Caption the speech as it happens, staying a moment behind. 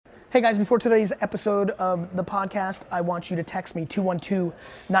Hey guys, before today's episode of the podcast, I want you to text me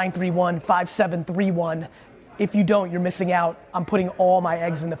 212-931-5731. If you don't, you're missing out. I'm putting all my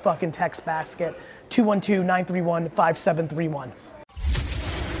eggs in the fucking text basket. 212-931-5731.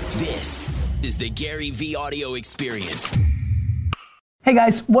 This is the Gary V audio experience. Hey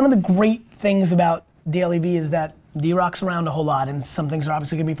guys, one of the great things about Daily V is that D-Rock's around a whole lot, and some things are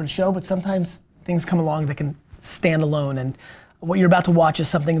obviously gonna be for the show, but sometimes things come along that can stand alone. And what you're about to watch is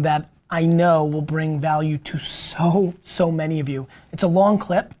something that I know will bring value to so many of you. It's a long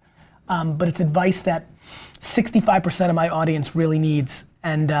clip, but it's advice that 65% of my audience really needs,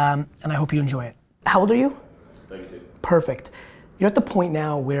 and I hope you enjoy it. How old are you? 32. Perfect. You're at the point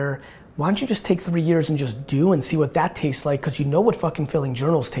now where, why don't you just take 3 years and just do and see what that tastes like, because you know what fucking filling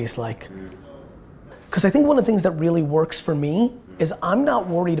journals taste like. Because I think one of the things that really works for me is I'm not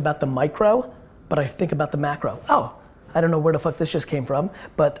worried about the micro, but I think about the macro. Oh, I don't know where the fuck this just came from,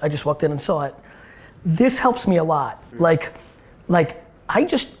 but I just walked in and saw it. This helps me a lot. Like,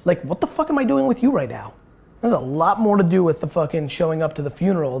 what the fuck am I doing with you right now? There's a lot more to do with the fucking showing up to the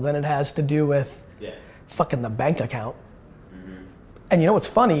funeral than it has to do with fucking the bank account. And you know what's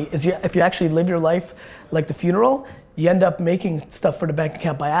funny is if you actually live your life like the funeral, you end up making stuff for the bank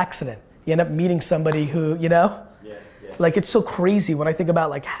account by accident. You end up meeting somebody who, you know? Like, it's so crazy when I think about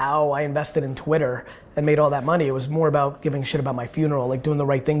like how I invested in Twitter and made all that money. It was more about giving a shit about my funeral, like doing the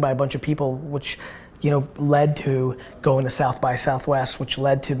right thing by a bunch of people, which, you know, led to going to South by Southwest, which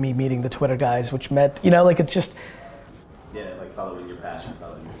led to me meeting the Twitter guys, which meant, you know, like it's just. Yeah, like following your passion,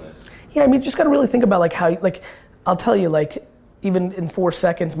 following your list. Yeah, I mean, you just gotta really think about like how, like, I'll tell you, like, even in 4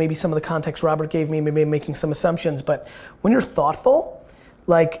 seconds, maybe some of the context Robert gave me, maybe I'm making some assumptions, but when you're thoughtful,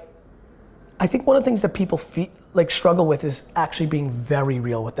 like, I think one of the things that people struggle with is actually being very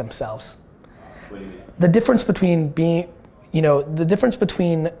real with themselves. What do you mean? The difference between the difference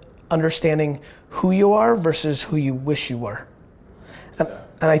between understanding who you are versus who you wish you were. And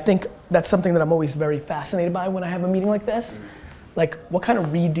I think that's something that I'm always very fascinated by when I have a meeting like this. Like, what kind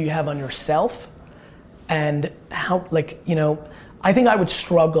of read do you have on yourself? And how, like, you know, I think I would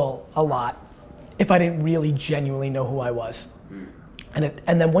struggle a lot if I didn't really genuinely know who I was. And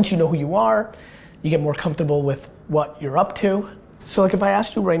then once you know who you are, you get more comfortable with what you're up to. So like if I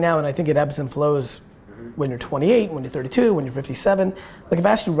asked you right now, and I think it ebbs and flows when you're 28, when you're 32, when you're 57, like if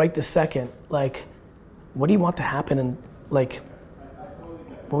I asked you right this second, like, what do you want to happen, and like,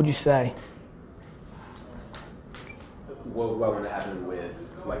 what would you say? What do I want to happen with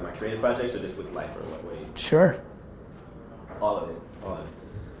like my creative projects, or just with life, or what way? Sure. All of it. What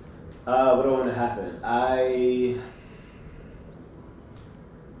do I want to happen? I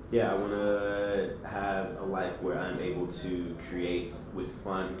want to have a life where I'm able to create with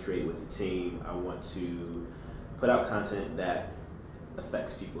fun, create with the team. I want to put out content that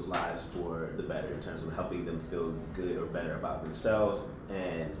affects people's lives for the better, in terms of helping them feel good or better about themselves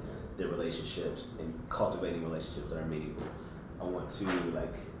and their relationships, and cultivating relationships that are meaningful. I want to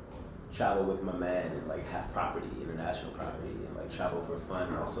like travel with my man and like have property, international property, and like travel for fun,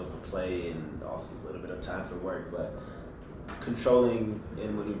 and also for play, and also a little bit of time for work, but controlling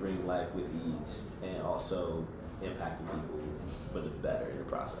and maneuvering life with ease, and also impacting people for the better in the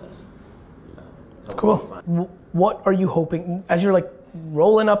process. You know, that's cool. What are you hoping, as you're like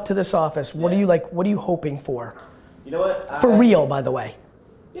rolling up to this office, what are you hoping for? You know what? For real, by the way.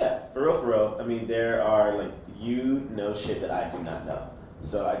 Yeah, for real. I mean, there are like, you know shit that I do not know.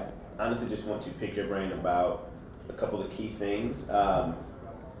 So I honestly just want to pick your brain about a couple of key things. And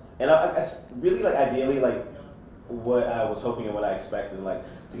I really, like, ideally, like, what I was hoping and what I expect is like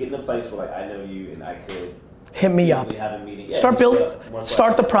to get in a place where like I know you and I could hit me up. Have a meeting. Yeah, start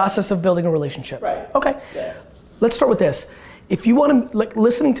the process of building a relationship. Right. Okay. Yeah. Let's start with this. If you want to, like,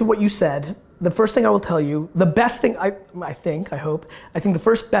 listening to what you said, the first thing I will tell you, the best thing I think the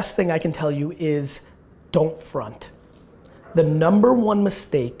first best thing I can tell you is don't front. The number one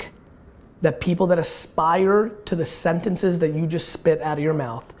mistake that people that aspire to the sentences that you just spit out of your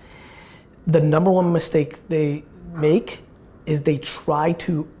mouth, the number one mistake they make is they try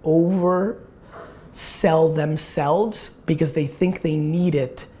to oversell themselves because they think they need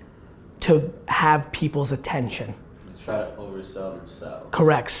it to have people's attention. They try to oversell themselves.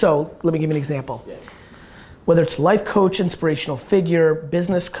 Correct. So let me give you an example. Yeah. Whether it's life coach, inspirational figure,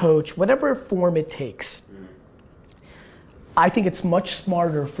 business coach, whatever form it takes, I think it's much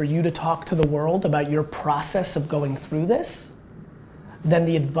smarter for you to talk to the world about your process of going through this than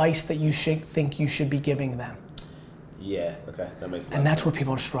the advice that you think you should be giving them. Yeah, okay, that makes sense. And that's where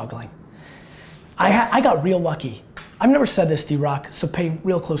people are struggling. I got real lucky. I've never said this, D-Rock, so pay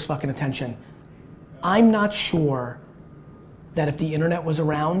real close fucking attention. I'm not sure that if the internet was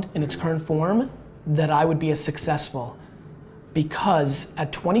around in its current form, that I would be as successful. Because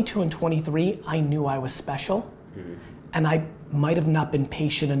at 22 and 23, I knew I was special. And I might have not been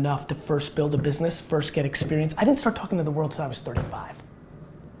patient enough to first build a business, first get experience. I didn't start talking to the world until I was 35.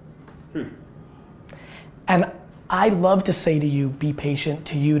 And I love to say to you, be patient,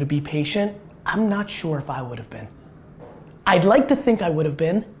 to you to be patient. I'm not sure if I would have been. I'd like to think I would have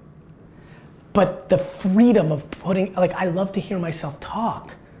been, but the freedom of putting, like, I love to hear myself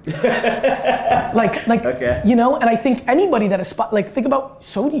talk. Okay. You know, and I think anybody that is, like, think about,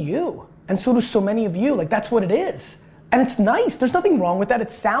 so do you, and so do so many of you, like, that's what it is. And it's nice, there's nothing wrong with that,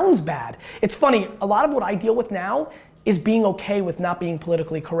 it sounds bad. It's funny, a lot of what I deal with now is being okay with not being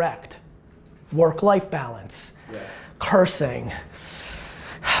politically correct. Work-life balance, cursing,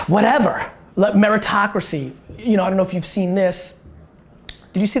 whatever, meritocracy. You know, I don't know if you've seen this.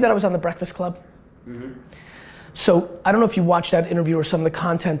 Did you see that I was on The Breakfast Club? So I don't know if you watched that interview or some of the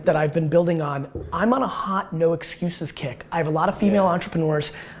content that I've been building on. I'm on a hot no excuses kick. I have a lot of female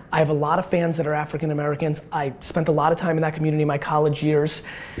entrepreneurs. I have a lot of fans that are African Americans. I spent a lot of time in that community in my college years.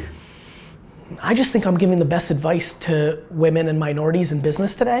 I just think I'm giving the best advice to women and minorities in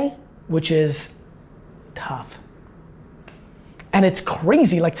business today, which is tough. And it's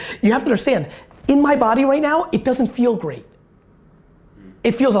crazy, like, you have to understand, in my body right now, it doesn't feel great.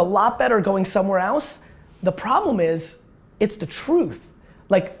 It feels a lot better going somewhere else. The problem is, it's the truth.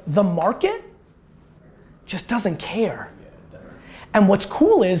 Like, the market just doesn't care. And what's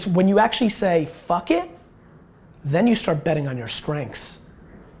cool is, when you actually say, fuck it, then you start betting on your strengths.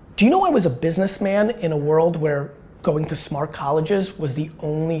 Do you know I was a businessman in a world where going to smart colleges was the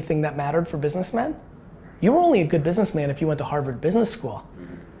only thing that mattered for businessmen? You were only a good businessman if you went to Harvard Business School.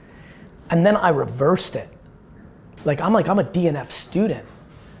 And then I reversed it. I'm a DNF student.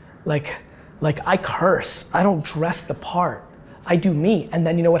 Like I curse, I don't dress the part. I do me, and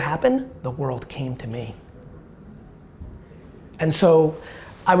then you know what happened? The world came to me. And so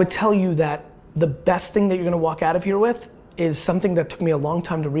I would tell you that the best thing that you're gonna walk out of here with is something that took me a long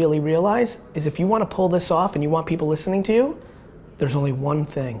time to really realize, is if you wanna pull this off and you want people listening to you, there's only one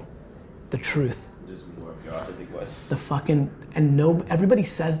thing, the truth. Just more of your authentic voice. The fucking, and no, everybody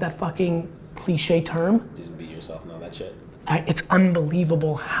says that fucking cliche term. Just be yourself and all that shit. It's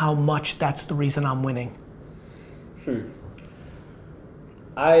unbelievable how much that's the reason I'm winning. And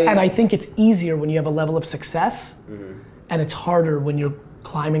I think it's easier when you have a level of success, and it's harder when you're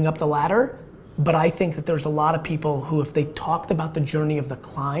climbing up the ladder. But I think that there's a lot of people who, if they talked about the journey of the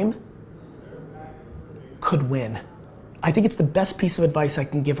climb, could win. I think it's the best piece of advice I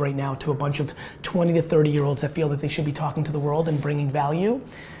can give right now to a bunch of 20 to 30-year-olds that feel that they should be talking to the world and bringing value.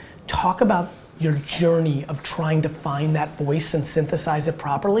 Talk about your journey of trying to find that voice and synthesize it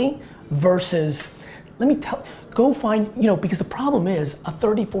properly versus, go find, because the problem is a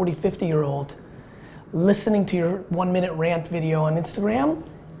 30, 40, 50-year-old listening to your 1-minute rant video on Instagram,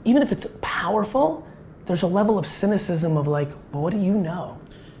 even if it's powerful, there's a level of cynicism of like, well, what do you know?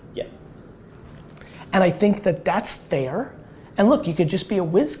 Yeah. And I think that that's fair. And look, you could just be a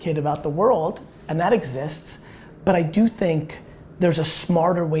whiz kid about the world, and that exists, but I do think there's a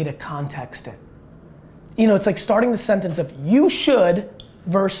smarter way to context it. It's like starting the sentence of you should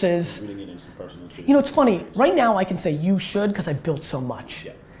versus, it's funny, right now I can say you should because I built so much.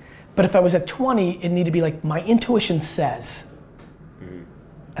 Yeah. But if I was at 20, it needed to be like, my intuition says, and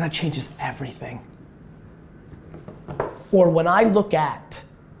that changes everything. Or when I look at,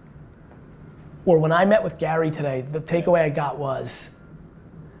 or when I met with Gary today, the takeaway I got was,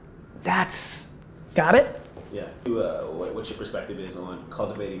 got it? Yeah. What your perspective is on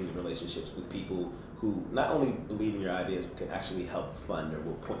cultivating relationships with people who not only believe in your ideas, but can actually help fund or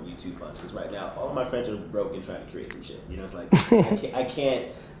will point you to funds. Because right now, all of my friends are broke and trying to create some shit. It's like, I can't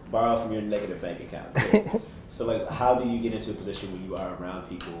borrow from your negative bank account. So like, how do you get into a position where you are around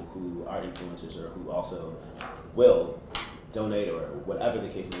people who are influencers or who also will donate or whatever the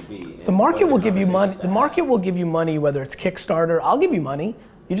case may be? The market will give you money. The market will give you money, whether it's Kickstarter. I'll give you money.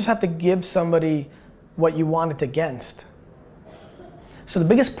 You just have to give somebody what you want it against. So the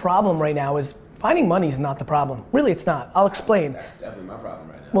biggest problem right now is finding money is not the problem. Really, it's not. I'll explain. That's definitely my problem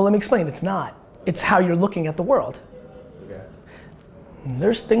right now. Well, let me explain. It's not. It's how you're looking at the world. Okay.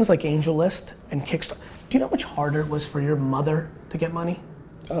 There's things like AngelList and Kickstarter. Do you know how much harder it was for your mother to get money?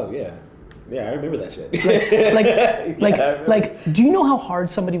 Oh yeah. Yeah, I remember that shit. Do you know how hard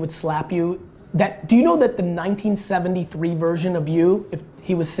somebody would slap you? Do you know that the 1973 version of you, if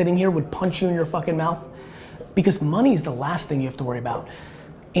he was sitting here, would punch you in your fucking mouth? Because money is the last thing you have to worry about.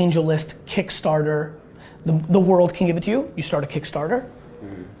 AngelList, Kickstarter, the world can give it to you. You start a Kickstarter.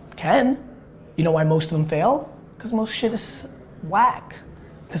 Can. You know why most of them fail? Because most shit is whack.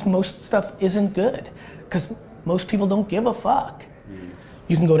 Because most stuff isn't good. Because most people don't give a fuck.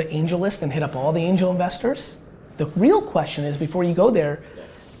 You can go to AngelList and hit up all the angel investors. The real question is, before you go there,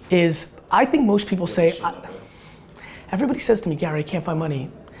 is I think most people say, everybody says to me, Gary, I can't find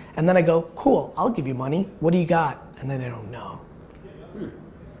money. And then I go, cool, I'll give you money. What do you got? And then they don't know.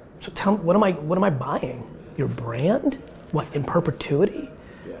 So tell me, what am I buying? Your brand? What, in perpetuity?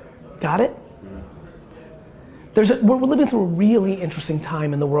 Got it? We're living through a really interesting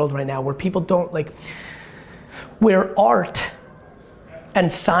time in the world right now where people don't where art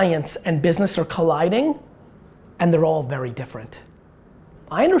and science and business are colliding, and they're all very different.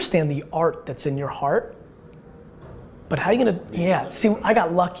 I understand the art that's in your heart, but how are you gonna, see, I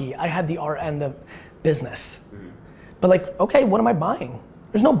got lucky. I had the art and the business. But okay, what am I buying?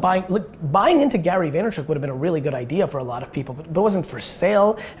 There's no buying. Look, buying into Gary Vaynerchuk would have been a really good idea for a lot of people, but it wasn't for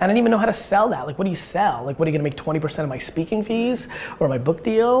sale, and I didn't even know how to sell that. What do you sell? What are you gonna make 20% of my speaking fees, or my book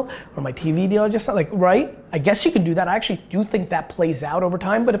deal, or my TV deal? Just right? I guess you can do that. I actually do think that plays out over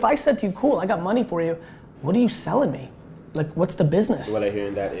time, but if I said to you, cool, I got money for you, what are you selling me? What's the business? So what I hear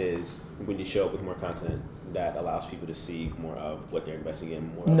in that is, when you show up with more content, that allows people to see more of what they're investing in,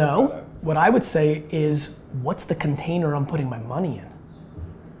 more of the product. What I would say is, what's the container I'm putting my money in?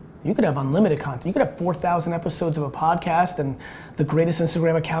 You could have unlimited content. You could have 4,000 episodes of a podcast and the greatest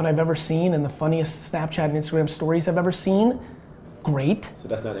Instagram account I've ever seen and the funniest Snapchat and Instagram stories I've ever seen. Great. So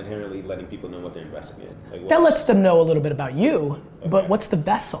that's not inherently letting people know what they're investing in. That lets them know a little bit about you, but what's the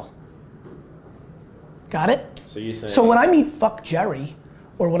vessel? Got it? So you're saying. So when I meet Fuck Jerry,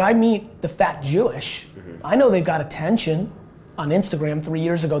 or when I meet the Fat Jewish, I know they've got attention on Instagram 3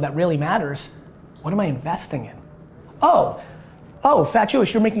 years ago that really matters. What am I investing in? Oh, Fat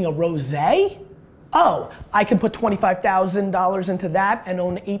Jewish, you're making a rosé? Oh, I can put $25,000 into that and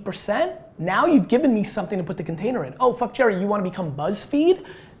own 8%? Now you've given me something to put the container in. Oh, Fuck Jerry, you wanna become BuzzFeed?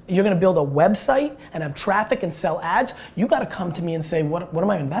 You're gonna build a website and have traffic and sell ads? You gotta come to me and say, what am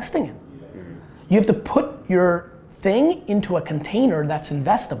I investing in? You have to put your thing into a container that's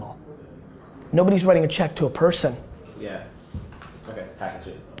investable. Nobody's writing a check to a person. Yeah. Okay, package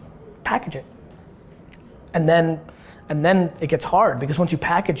it. Package it. And then it gets hard because once you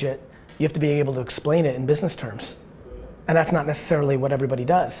package it, you have to be able to explain it in business terms. And that's not necessarily what everybody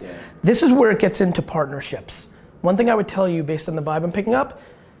does. Yeah. This is where it gets into partnerships. One thing I would tell you based on the vibe I'm picking up,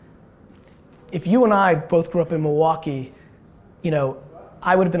 if you and I both grew up in Milwaukee,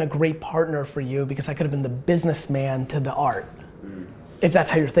 I would have been a great partner for you because I could have been the businessman to the art, if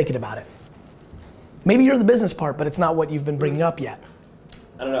that's how you're thinking about it. Maybe you're the business part, but it's not what you've been bringing up yet.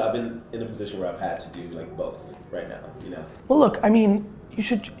 I don't know, I've been in a position where I've had to do both right now, Well look,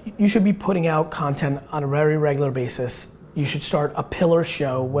 you should be putting out content on a very regular basis. You should start a pillar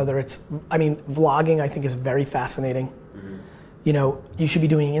show, whether it's, vlogging I think is very fascinating. You should be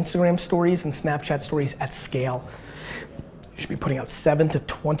doing Instagram stories and Snapchat stories at scale. You should be putting out 7 to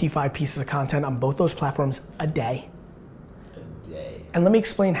 25 pieces of content on both those platforms a day. A day. And let me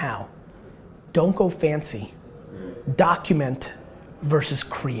explain how. Don't go fancy. Document versus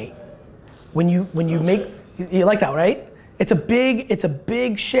create. When you make, you like that, right? It's a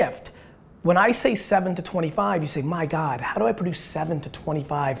big shift. When I say 7 to 25, you say, my God, how do I produce 7 to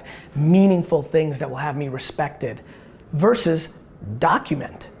 25 meaningful things that will have me respected? Versus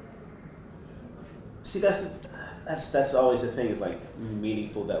document. See, that's always the thing, is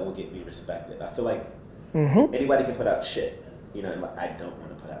meaningful that will get me respected. I feel like anybody can put out shit, and I don't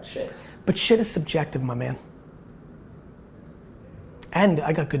want to put out shit. But shit is subjective, my man. And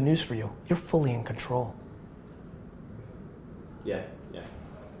I got good news for you. You're fully in control. Yeah.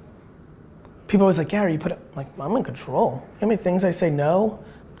 People always Gary, I'm in control. You know how many things I say no?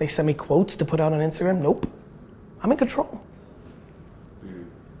 They send me quotes to put out on Instagram? Nope. I'm in control.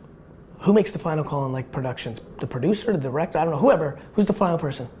 Who makes the final call in productions? The producer, the director, I don't know, whoever. Who's the final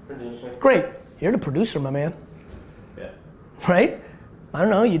person? Producer. Great, you're the producer, my man. Yeah. Right? I don't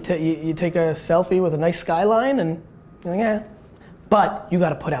know, you take a selfie with a nice skyline and you're yeah. But you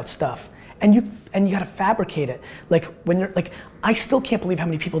gotta put out stuff. And you gotta fabricate it. When you're I still can't believe how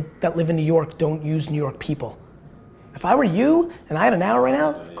many people that live in New York don't use New York people. If I were you and I had an hour right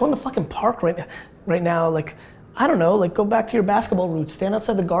now, go in the fucking park right now, I don't know, go back to your basketball roots, stand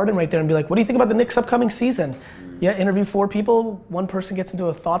outside the garden right there and be what do you think about the Knicks' upcoming season? Yeah, interview 4 people, one person gets into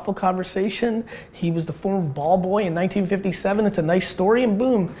a thoughtful conversation, he was the former ball boy in 1957, it's a nice story, and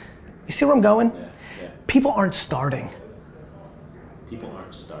boom. You see where I'm going? Yeah. People aren't starting.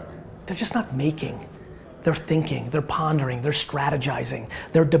 They're just not making. They're thinking, they're pondering, they're strategizing,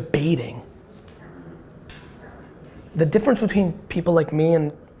 they're debating. The difference between people like me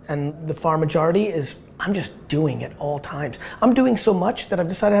and the far majority is I'm just doing at all times. I'm doing so much that I've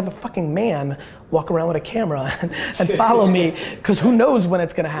decided to have a fucking man walk around with a camera and follow me, because who knows when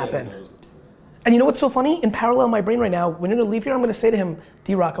it's gonna happen. And you know what's so funny? In parallel in my brain right now, when you're gonna leave here, I'm gonna say to him,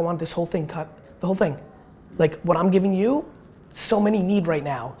 D-Rock, I want this whole thing cut, the whole thing. Like, what I'm giving you, so many need right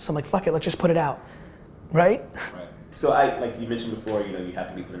now. So I'm like, fuck it, let's just put it out, right? Right. So like you mentioned before, you know, you have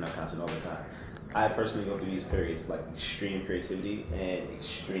to be putting out content all the time. I personally go through these periods of like extreme creativity and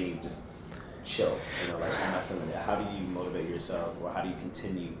extreme just chill. You know, like I'm not feeling it. How do you motivate yourself, or how do you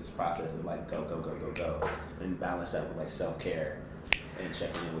continue this process of like go, and balance that with like self-care and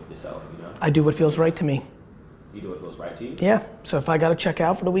checking in with yourself, you know? I do what feels right to me. You do what feels right to you? Yeah, so if I gotta check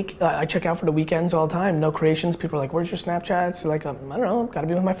out for the week, I check out for the weekends all the time, no creations. People are like, where's your Snapchats? Like, I don't know, gotta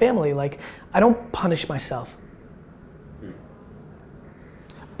be with my family. Like, I don't punish myself.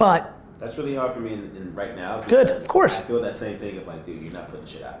 But that's really hard for me in right now. Good, of course. I feel that same thing of like, dude, you're not putting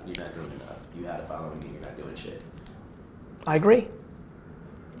shit out. You're not doing enough. You had a following and you're not doing shit. I agree.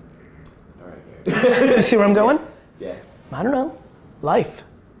 All right, Gary. You see where I'm going? Yeah. I don't know. Life.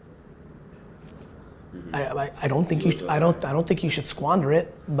 Mm-hmm. I don't think I don't think you should squander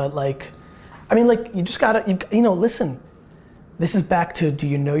it. But like, I mean, like you just gotta you know, listen. This is back to, do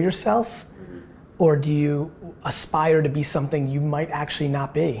you know yourself, or do you aspire to be something you might actually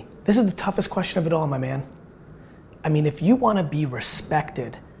not be? This is the toughest question of it all, my man. I mean, if you want to be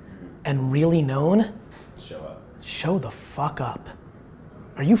respected and really known, show up. Show the fuck up.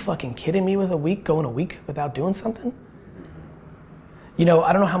 Are you fucking kidding me with going a week without doing something? You know,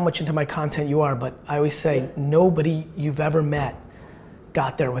 I don't know how much into my content you are, but I always say, nobody you've ever met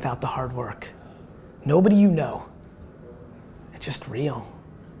got there without the hard work. Nobody you know. It's just real.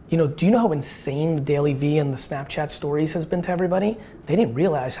 You know, do you know how insane the Daily V and the Snapchat stories has been to everybody? They didn't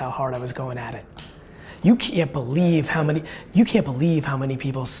realize how hard I was going at it. You can't believe how many people, you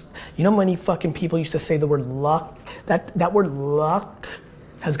know how many fucking people used to say the word luck? That word luck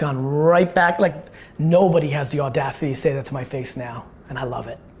has gone right back. Like, nobody has the audacity to say that to my face now, and I love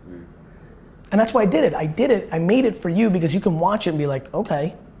it. And that's why I did it. I made it for you because you can watch it and be like,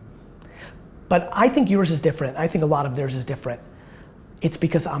 okay. But I think yours is different. I think a lot of theirs is different. It's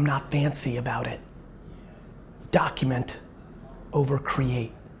because I'm not fancy about it. Document over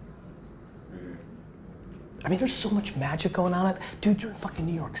create. I mean, there's so much magic going on. Dude, you're in fucking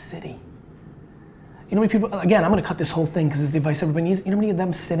New York City. You know how many people, again, I'm gonna cut this whole thing because it's the advice everybody needs. You know how many of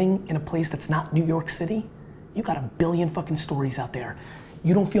them sitting in a place that's not New York City? You got a billion fucking stories out there.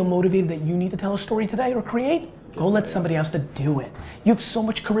 You don't feel motivated that you need to tell a story today or create? Go let somebody else to do it. You have so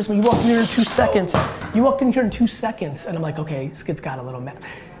much charisma. You walked in here in 2 seconds. You walked in here in 2 seconds, and I'm like, okay, this kid's got a little mad.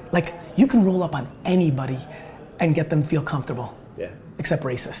 Like, you can roll up on anybody and get them feel comfortable. Yeah. Except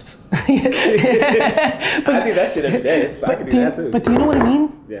racists. I do that shit every day. I can do that too. But do you know what I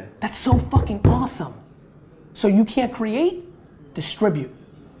mean? Yeah. That's so fucking awesome. So you can't create? Distribute.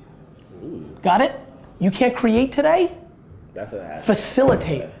 Ooh. Got it? You can't create today? That's a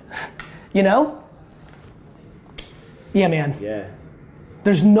facilitate. You know? Yeah, man. Yeah.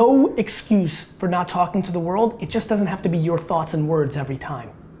 There's no excuse for not talking to the world. It just doesn't have to be your thoughts and words every time.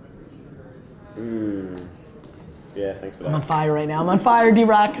 Yeah, thanks for that. I'm on fire right now. I'm on fire,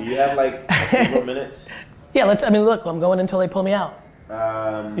 D-Rock. Do you have like a few more minutes? Yeah, look, I'm going until they pull me out.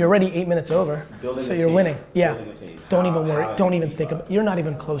 You're already 8 minutes over, so you're winning. Yeah. Don't even worry. Don't even think about it. You're not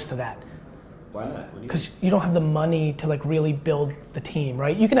even close to that. Why not? Because you don't have the money to like really build the team,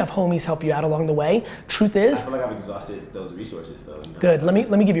 right? You can have homies help you out along the way. Truth is, I feel like I've exhausted those resources though. You know? Good. Let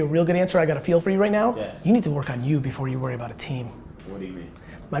me give you a real good answer. I got a feel for you right now. Yeah. You need to work on you before you worry about a team. What do you mean?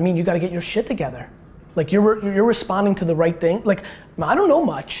 I mean, you got to get your shit together. Like you're responding to the right thing. Like I don't know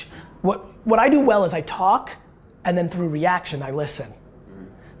much. What I do well is I talk, and then through reaction I listen.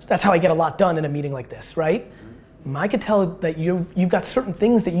 So that's how I get a lot done in a meeting like this, right? I could tell that you've got certain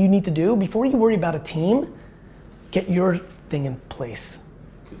things that you need to do before you worry about a team. Get your thing in place.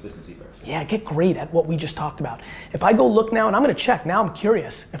 Consistency first. Yeah, get great at what we just talked about. If I go look now, and I'm gonna check, now I'm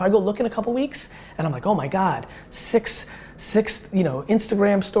curious. If I go look in a couple weeks, and I'm like, oh my God, six,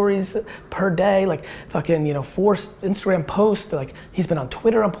 Instagram stories per day, like fucking, 4 Instagram posts, like he's been on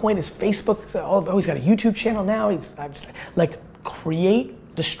Twitter on point, his Facebook, oh, he's got a YouTube channel now, I'm just like, create,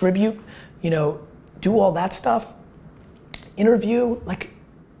 distribute, do all that stuff, interview, like,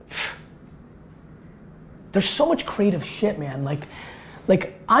 there's so much creative shit, man. Like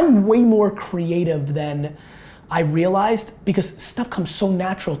I'm way more creative than I realized because stuff comes so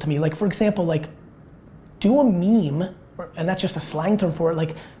natural to me. Like for example, like do a meme, and that's just a slang term for it,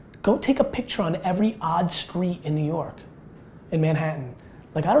 like go take a picture on every odd street in New York, in Manhattan.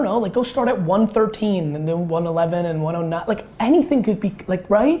 Like, I don't know, like go start at 113 and then 111 and 109, like anything could be, like,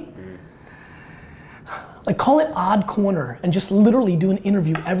 right? Like call it Odd Corner and just literally do an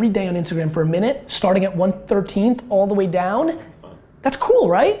interview every day on Instagram for a minute, starting at 113th all the way down. That's cool,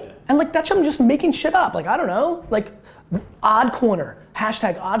 right? Yeah. And like that's I'm just making shit up. Like I don't know, like Odd Corner,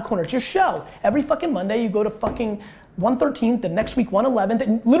 hashtag Odd Corner. It's your show. Every fucking Monday you go to fucking 113th, the next week 111th,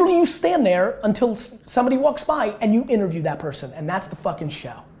 and literally you stand there until somebody walks by and you interview that person, and that's the fucking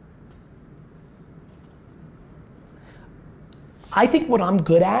show. I think what I'm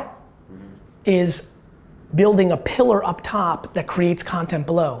good at is building a pillar up top that creates content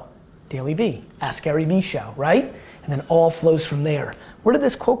below. Daily V, Ask Gary V show, right? And then all flows from there. Where did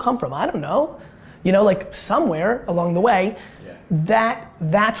this quote come from? I don't know. You know, like somewhere along the way,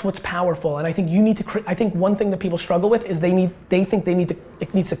 that's what's powerful. And I think you need to, I think one thing that people struggle with is it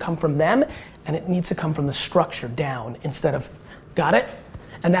needs to come from them, and it needs to come from the structure down instead of, got it?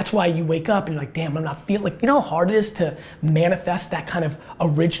 And that's why you wake up and you're like, damn, I'm not feeling, like, you know how hard it is to manifest that kind of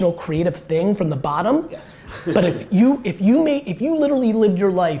original creative thing from the bottom? Yes. But if you literally lived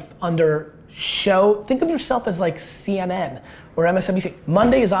your life under show, think of yourself as like CNN or MSNBC.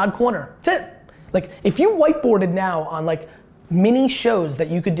 Monday is Odd Corner, that's it. Like if you whiteboarded now on like mini shows that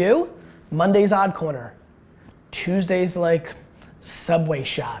you could do, Monday's Odd Corner, Tuesday's like subway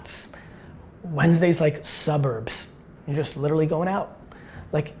shots, Wednesday's like suburbs. You're just literally going out.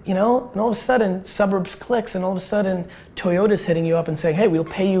 Like, you know, and all of a sudden suburbs clicks and all of a sudden Toyota's hitting you up and saying, hey, we'll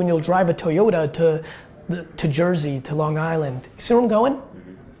pay you and you'll drive a Toyota to Jersey, to Long Island. You see where I'm going?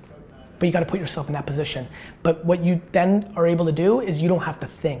 But you gotta put yourself in that position. But what you then are able to do is you don't have to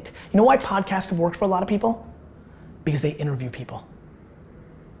think. You know why podcasts have worked for a lot of people? Because they interview people.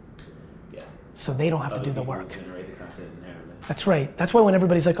 Yeah. So they don't have to do the work. Generate the content inherently. That's right. That's why when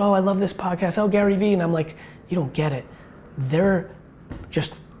everybody's like, oh, I love this podcast, oh, Gary Vee, and I'm like, you don't get it. They're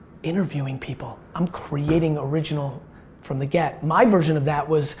just interviewing people. I'm creating original from the get. My version of that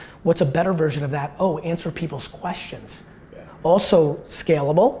was, what's a better version of that? Oh, answer people's questions. Yeah. Also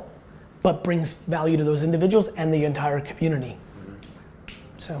scalable, but brings value to those individuals and the entire community.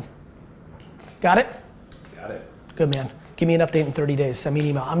 So, got it? Got it. Good, man. Give me an update in 30 days. Send me an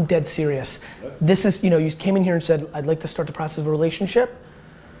email. I'm dead serious. Good. This is, you know, you came in here and said, I'd like to start the process of a relationship.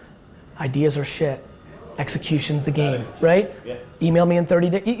 Ideas are shit. Execution's the game, right? Yeah. Email me in 30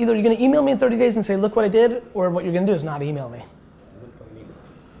 days. Either you're gonna email me in 30 days and say, look what I did, or what you're gonna do is not email me.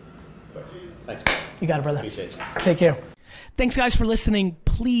 Thanks. You got it, brother. Appreciate you. Take care. Thanks guys for listening.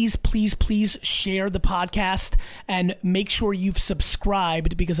 Please, please, please share the podcast and make sure you've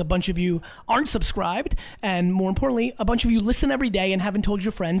subscribed, because a bunch of you aren't subscribed. And more importantly, a bunch of you listen every day and haven't told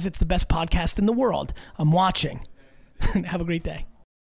your friends it's the best podcast in the world. I'm watching. Have a great day.